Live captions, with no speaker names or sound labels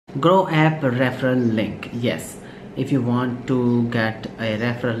Grow app referral link. Yes, if you want to get a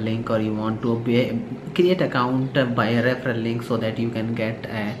referral link, or you want to create account by a referral link so that you can get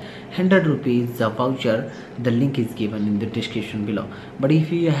a 100 rupees voucher, the link is given in the description below. But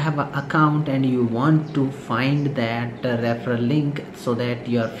if you have an account and you want to find that referral link so that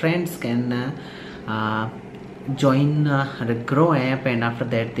your friends can join the Grow app, and after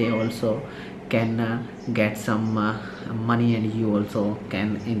that they also can get some money and you also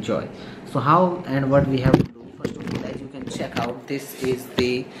can enjoy. So how and what we have to do? First of all, as you can check out, this is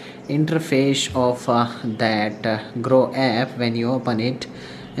the interface of that Grow app when you open it,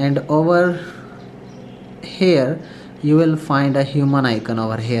 and over here you will find a human icon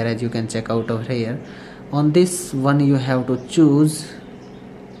over here. As you can check out over here, on this one you have to choose.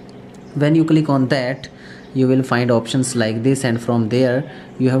 When you click on that, you will find options like this, and from there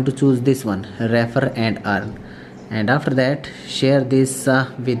you have to choose this one, refer and earn. And after that, share this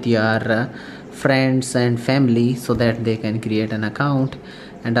with your friends and family so that they can create an account,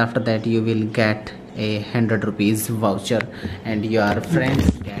 and after that you will get a 100 rupees voucher and your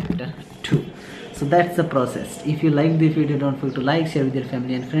friends get 2. So that's the process. If you like this video, don't forget to like, share with your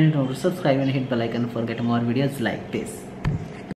family and friends, or subscribe and hit bell icon for get more videos like this.